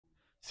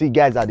See,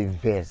 guys are the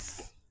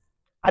verse.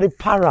 Are the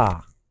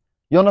para.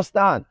 You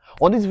understand?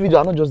 On this video,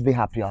 I'm not just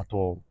happy at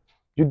all.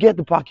 You get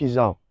the package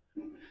now.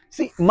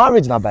 See,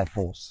 marriage not by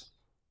force.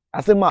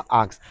 I say my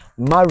ask,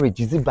 marriage,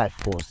 is it by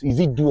force?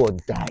 Is it do or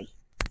die?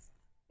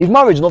 If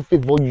marriage not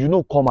favor you, you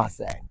don't come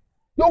outside.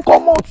 You don't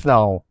come out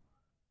now.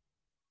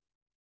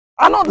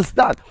 I don't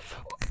understand.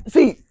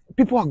 See,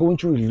 people are going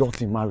through a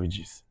lot in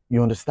marriages.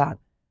 You understand?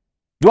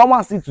 Do I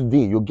want to see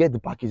today, you get the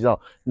package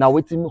out. Now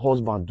waiting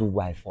husband do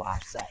wife for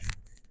outside.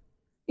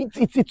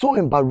 It's so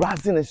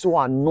embarrassing and so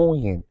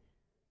annoying.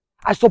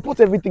 I support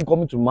everything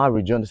coming to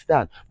marriage, you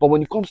understand? But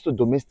when it comes to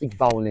domestic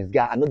violence,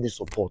 guy, I know they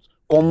support.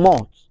 Come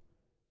on.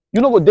 You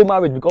know what they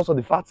marriage because of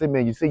the fact that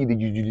man, you say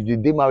you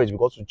date marriage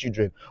because of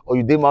children, or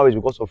you date marriage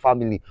because of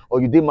family,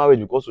 or you date marriage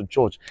because of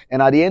church.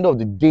 And at the end of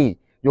the day,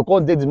 you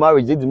can't date the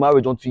marriage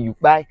until you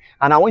buy.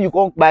 And when you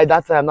can't buy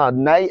that time now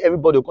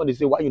everybody will come and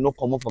say, why you not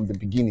come up from the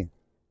beginning?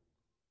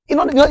 You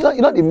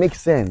know, they make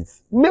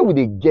sense. Maybe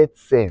they get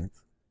sense.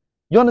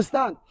 You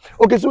understand?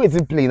 Okay, so it's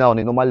in play now on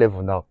a normal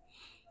level now.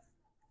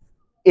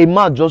 A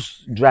man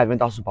just drive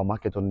into a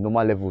supermarket on a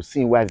normal level,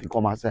 seeing wife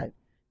come outside.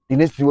 The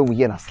next thing when we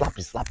hear na slap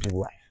his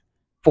wife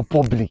for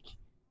public,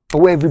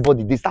 for where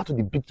everybody they start to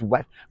beat the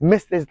wife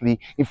mercilessly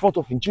in front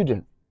of his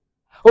children.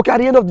 Okay, at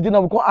the end of the day, now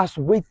we can ask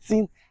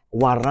waiting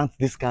warrant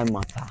this kind of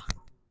matter.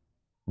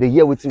 They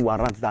hear waiting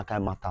warrant that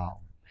kind of matter.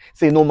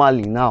 Say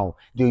normally now,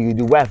 the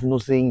wife no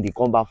saying they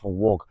come back from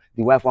work,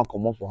 the wife won't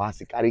come out for her,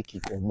 she carry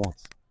key come out.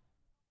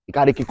 They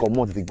carry key come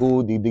out, they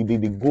go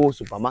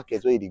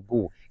supermarket where they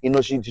go. You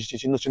know, she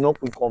not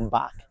quick come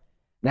back.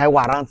 Now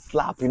warrant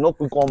slap, you not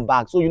quick come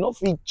back. So you not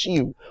feel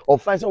chill or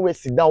find somewhere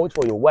sit down, wait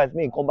for your wife,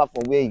 make come back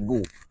from where you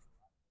go.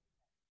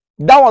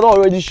 That one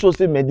already shows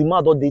say man, the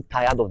man don't dey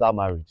tired of that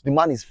marriage. The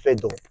man is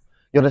fed up.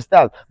 You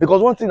understand?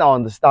 Because one thing I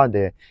understand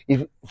there,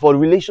 if for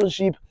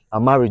relationship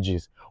and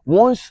marriages,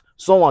 once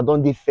someone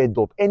don't dey fed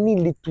up, any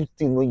little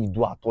thing when you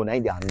do at all, now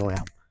they annoy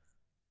him.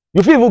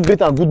 You feel even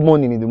greet and good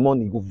morning in the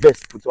morning, you go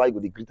vex, put why you go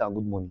dey greet and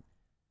good morning.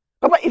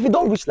 But if you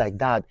don't reach like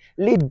that,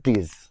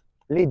 ladies,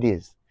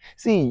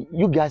 see,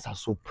 you guys are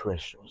so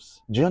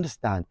precious. Do you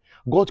understand?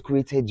 God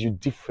created you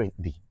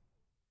differently.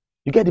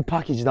 You get the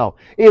package now.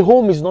 A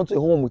home is not a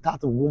home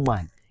without a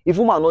woman. If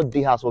woman not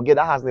the house, forget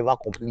that house never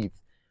complete.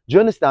 Do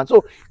you understand?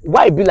 So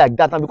why it be like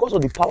that? And because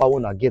of the power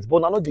one gets, but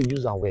not the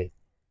use and way.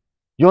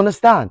 You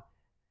understand?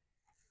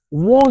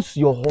 Once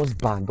your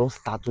husband don't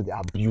start to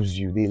abuse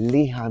you, they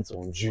lay hands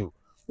on you.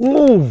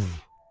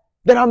 Move.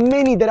 There are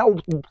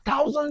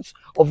thousands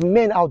of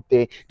men out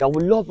there that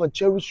will love and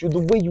cherish you the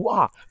way you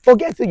are.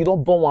 Forget that you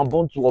don't born one,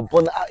 born two, or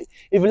born.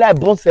 If you like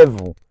born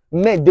seven,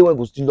 men they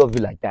will still love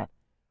you like that.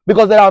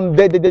 Because there are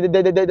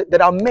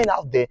men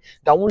out there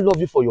that won't love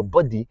you for your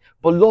body,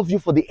 but love you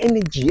for the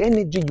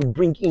energy you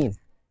bring in.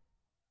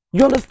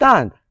 You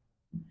understand?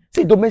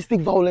 See, domestic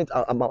violence,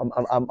 I'm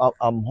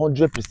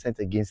 100%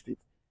 against it.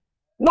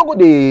 Not go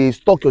dey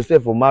stalk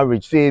yourself for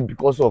marriage, say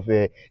because of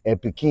a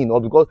pikin or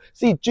because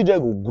see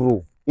children will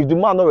grow. If the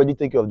man not already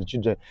take care of the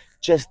children,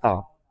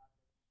 Chester.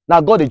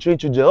 Now God they train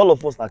children, all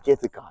of us are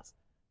caretakers.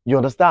 You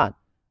understand?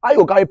 How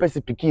you carry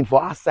person pikin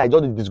for outside,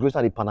 just the disgrace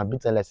and the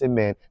panabit and like say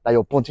man that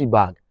your punching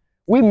bag.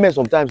 We men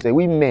sometimes say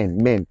we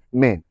men,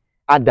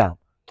 Adam.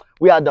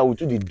 We Adam we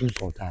too they do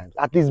sometimes.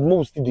 At least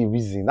most the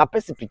reason. Now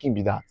person pikin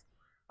be that.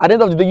 At the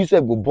end of the day, you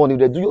self go born. If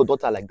they do your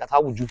daughter like that,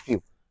 how would you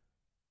feel?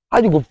 How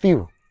you go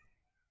feel?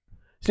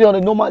 See, on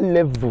a normal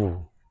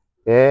level,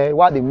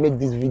 why they make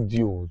this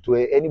video to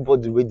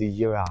anybody where they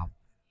hear am.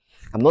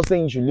 I'm not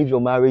saying you should leave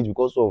your marriage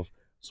because of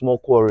small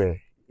quarrel.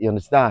 You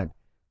understand?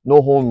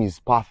 No home is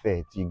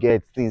perfect. You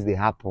get things they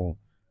happen.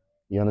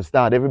 You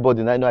understand?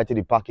 Everybody now know I take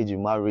the package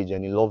in marriage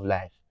and in love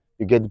life.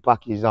 You get the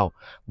package now.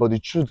 But the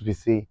truth we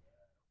say,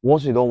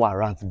 once you don't want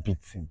rant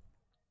beating,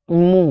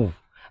 move.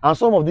 And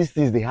some of these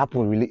things they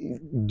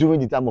happen during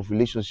the time of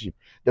relationship.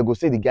 They go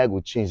say the guy go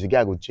change, the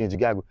guy go change, the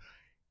guy go.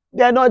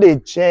 They're not they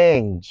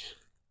change.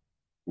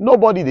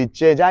 Nobody they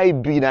change. I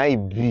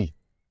be.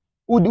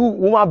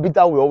 Woman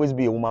beater will always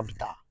be a woman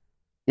beater.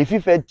 If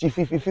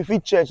you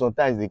change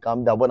sometimes they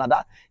calm down. But now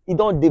that it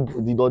don't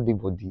dey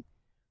body.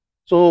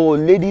 So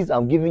ladies,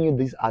 I'm giving you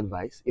this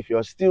advice. If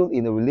you're still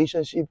in a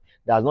relationship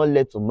that has not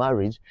led to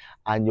marriage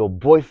and your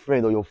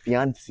boyfriend or your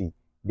fiancé,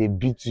 they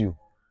beat you.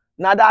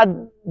 Now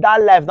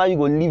that life now you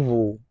go live.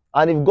 Oh.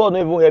 And if God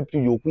not even help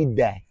you, you'll quit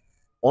die.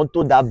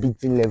 Onto that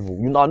beating level.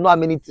 You know how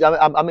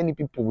many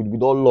people we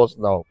don't lost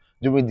now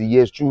during the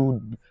years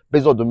through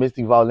based on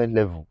domestic violence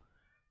level.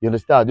 You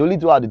understand? The only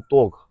two are the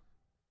talk.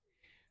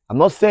 I'm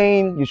not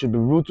saying you should be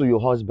rude to your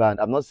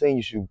husband. I'm not saying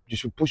you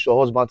should push your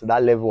husband to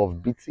that level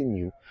of beating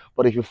you.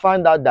 But if you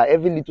find out that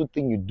every little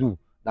thing you do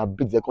that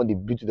beats, they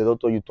beat you, they don't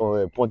tell you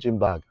to punching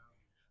bag,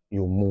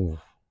 you move.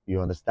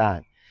 You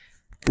understand?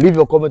 Leave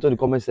your comment on the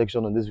comment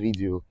section on this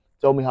video.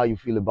 Tell me how you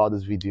feel about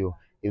this video.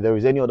 If there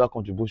is any other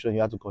contribution you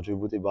have to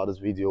contribute about this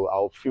video,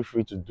 I'll feel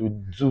free to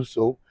do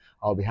so.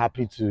 I'll be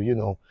happy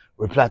to,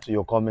 reply to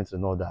your comments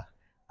and all that.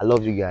 I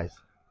love you guys.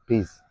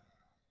 Peace.